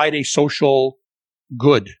provide a social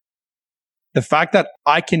good. The fact that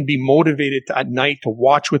I can be motivated at night to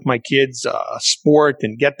watch with my kids a sport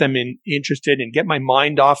and get them interested and get my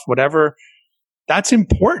mind off whatever, that's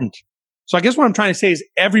important. So I guess what I'm trying to say is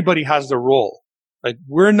everybody has their role. Like,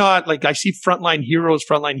 we're not, like, I see frontline heroes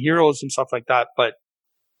and stuff like that, but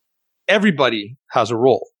everybody has a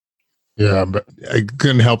role. Yeah, but I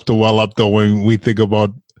couldn't help to well up though when we think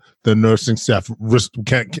about the nursing staff.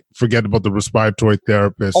 Can't forget about the respiratory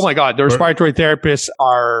therapists. Oh my God, the respiratory therapists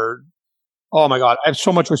are, oh my God, I have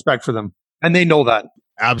so much respect for them. And they know that.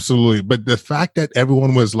 Absolutely. But the fact that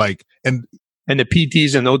everyone was like, and the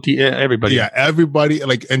PTs and OT, everybody. Yeah, everybody.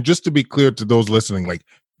 Like, and just to be clear to those listening, like,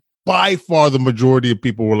 by far the majority of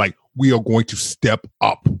people were like, we are going to step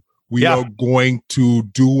up. We are going to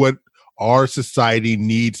do what our society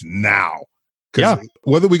needs now. Because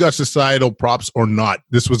whether we got societal props or not,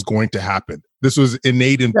 this was going to happen. This was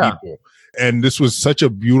innate in people. And this was such a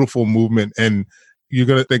beautiful movement. And you're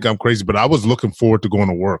going to think I'm crazy, but I was looking forward to going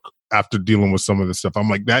to work after dealing with some of this stuff. I'm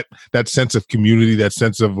like, that sense of community, that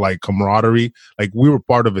sense of like camaraderie, like we were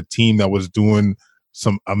part of a team that was doing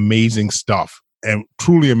some amazing stuff and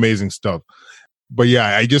truly amazing stuff. But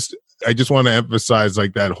yeah, I just want to emphasize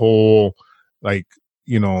like that whole, like,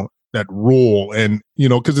 that role. And,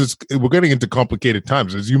 because we're getting into complicated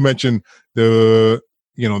times. As you mentioned, the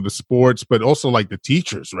sports, but also like the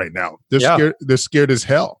teachers right now, they're scared as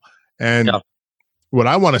hell. And what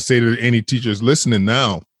I want to say to any teachers listening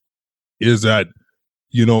now is that,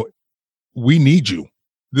 we need you.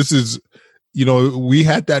 This is, we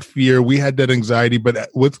had that fear, we had that anxiety, but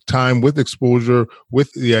with time, with exposure,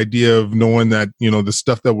 with the idea of knowing that, the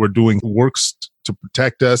stuff that we're doing works to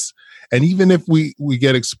protect us. And even if we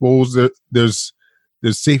get exposed, there's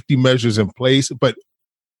safety measures in place, but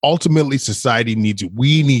ultimately society needs you.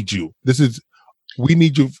 We need you. We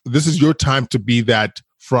need you. This is your time to be that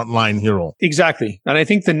frontline hero. Exactly. And I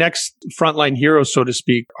think the next frontline heroes, so to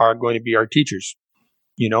speak, are going to be our teachers,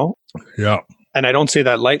 Yeah. And I don't say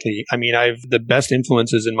that lightly. I mean, the best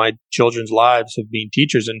influences in my children's lives have been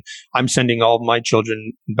teachers, and I'm sending all of my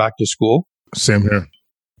children back to school. Same here.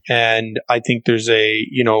 And I think there's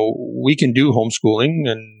we can do homeschooling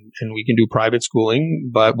and we can do private schooling,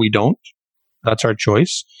 but we don't. That's our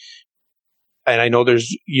choice. And I know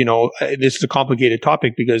this is a complicated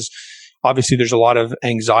topic because obviously there's a lot of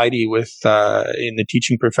anxiety in the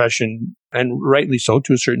teaching profession, and rightly so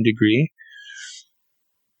to a certain degree.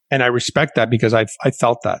 And I respect that because I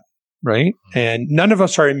felt that, right? And none of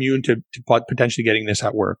us are immune to potentially getting this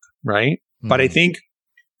at work, right? Mm-hmm. But I think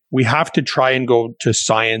we have to try and go to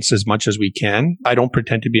science as much as we can. I don't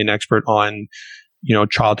pretend to be an expert on,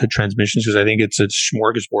 childhood transmissions because I think it's a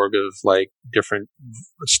smorgasbord of like different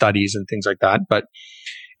studies and things like that. But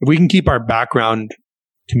if we can keep our background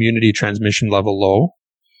community transmission level low,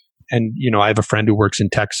 and, I have a friend who works in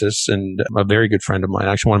Texas and a very good friend of mine,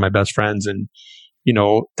 actually one of my best friends, and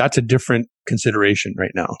that's a different consideration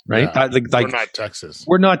right now, right? Yeah, we're not Texas.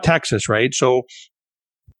 We're not Texas, right? So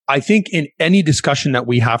I think in any discussion that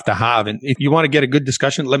we have to have, and if you want to get a good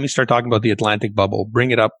discussion, let me start talking about the Atlantic bubble.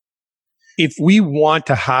 Bring it up. If we want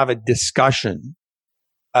to have a discussion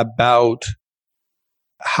about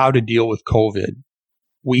how to deal with COVID,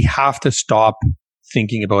 we have to stop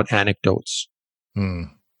thinking about anecdotes.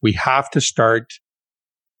 We have to start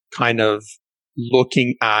kind of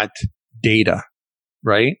looking at data.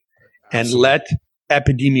 Right? And let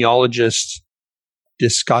epidemiologists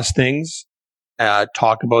discuss things,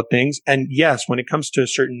 talk about things. And yes, when it comes to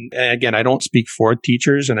again, I don't speak for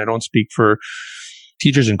teachers and I don't speak for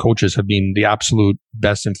teachers, and coaches have been the absolute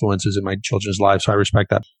best influences in my children's lives. So I respect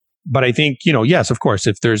that. But I think, yes, of course,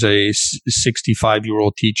 if there's a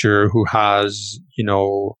 65-year-old teacher who has,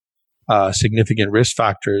 significant risk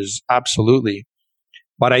factors, absolutely.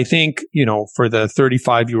 But I think, for the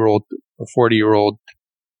 35-year-old or 40-year-old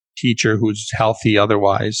teacher who's healthy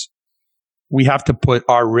otherwise, we have to put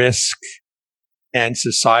our risk and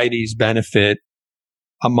society's benefit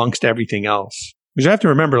amongst everything else. Because you have to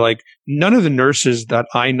remember, like, none of the nurses that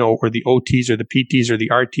I know, or the OTs or the PTs or the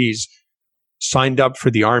RTs, signed up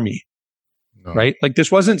for the army. No. Right? Like,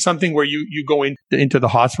 this wasn't something where you go into the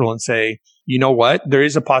hospital and say, you know what, there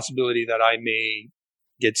is a possibility that I may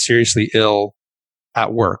get seriously ill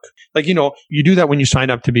at work. Like, you do that when you sign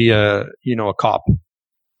up to be a cop,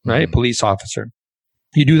 right? Mm-hmm. Police officer.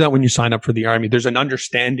 You do that when you sign up for the army. There's an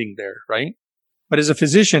understanding there, right? But as a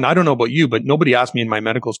physician, I don't know about you, but nobody asked me in my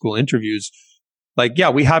medical school interviews, like, yeah,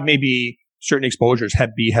 we have maybe certain exposures, Hep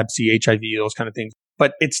B, Hep C, HIV, those kind of things.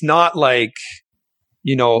 But it's not like,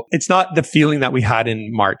 it's not the feeling that we had in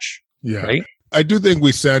March. Yeah. Right? I do think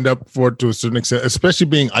we signed up for it to a certain extent, especially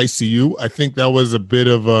being ICU. I think that was a bit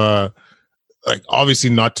of obviously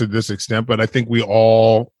not to this extent, but I think we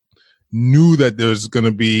all knew that there's going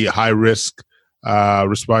to be high risk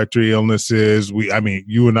respiratory illnesses.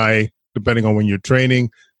 You and I, depending on when you're training,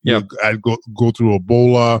 I'd go through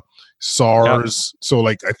Ebola, SARS. Yep. So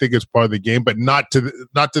I think it's part of the game, but not to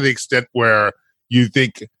the extent where you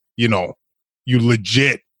think, you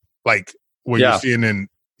legit, like what you're seeing in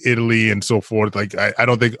Italy and so forth. Like, I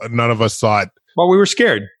don't think none of us thought. Well, we were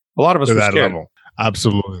scared. A lot of us were scared. Level.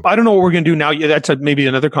 Absolutely. I don't know what we're going to do now. That's maybe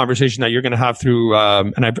another conversation that you're going to have through,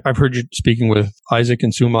 and I've heard you speaking with Isaac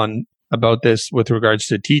and Suman about this with regards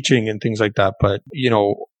to teaching and things like that. But,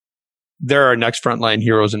 they're our next frontline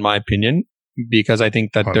heroes, in my opinion, because I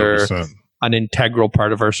think that 100%. They're an integral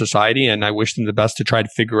part of our society. And I wish them the best to try to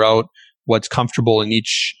figure out what's comfortable in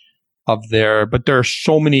each of but there are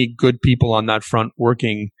so many good people on that front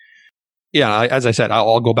working. Yeah, as I said,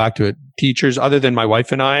 I'll go back to it. Teachers, other than my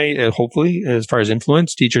wife and I, hopefully, as far as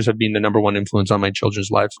influence, teachers have been the number one influence on my children's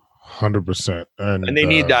lives. 100%. And they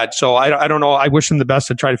need that. So I don't know. I wish them the best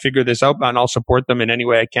to try to figure this out, and I'll support them in any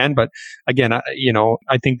way I can. But again, I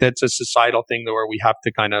think that's a societal thing where we have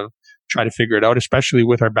to kind of try to figure it out, especially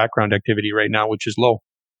with our background activity right now, which is low.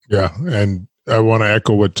 Yeah. And I want to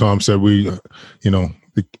echo what Tom said.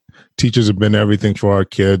 The teachers have been everything for our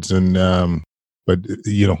kids, and but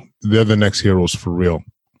they're the next heroes for real.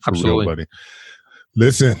 Absolutely. Real, buddy.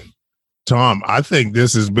 Listen, Tom, I think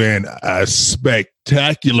this has been a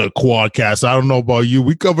spectacular quadcast. I don't know about you.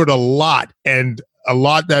 We covered a lot, and a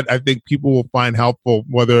lot that I think people will find helpful,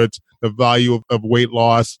 whether it's the value of weight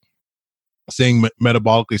loss, staying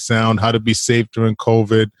metabolically sound, how to be safe during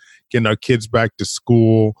COVID, getting our kids back to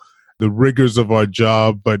school, the rigors of our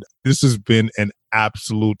job, but this has been an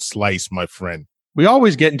absolute slice, my friend. We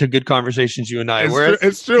always get into good conversations, you and I.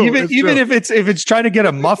 It's true. Even if it's trying to get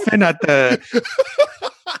a muffin at the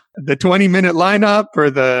 20-minute lineup or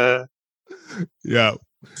the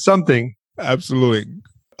something. Absolutely.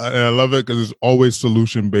 And I love it because it's always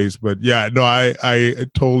solution based. But yeah, no, I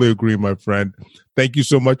totally agree, my friend. Thank you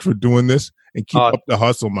so much for doing this and keep up the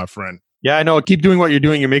hustle, my friend. Yeah, I know. Keep doing what you're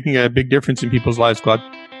doing. You're making a big difference in people's lives, Claude.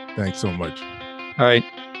 Thanks so much. All right.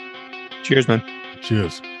 Cheers, man.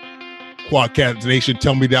 Cheers. Quadcast Nation,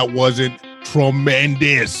 tell me that wasn't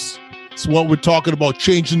tremendous. It's what we're talking about,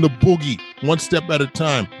 changing the boogie, one step at a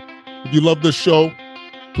time. If you love the show,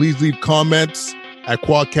 please leave comments at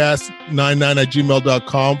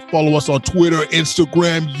quadcast99@gmail.com. Follow us on Twitter,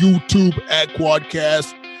 Instagram, YouTube at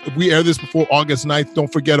Quadcast. If we air this before August 9th,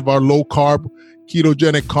 don't forget of our low-carb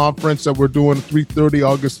ketogenic conference that we're doing 3:30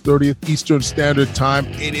 August 30th Eastern Standard Time.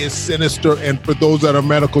 It is sinister, and for those that are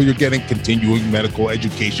medical, you're getting continuing medical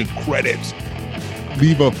education credits.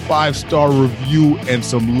 Leave a 5-star review and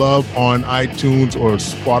some love on iTunes or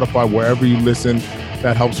Spotify, wherever you listen.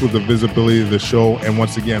 That helps with the visibility of the show. And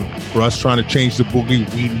once again, for us trying to change the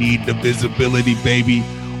boogie, we need the visibility, baby.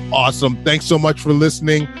 Awesome. Thanks so much for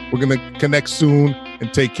listening. We're going to connect soon,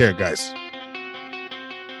 and take care, guys.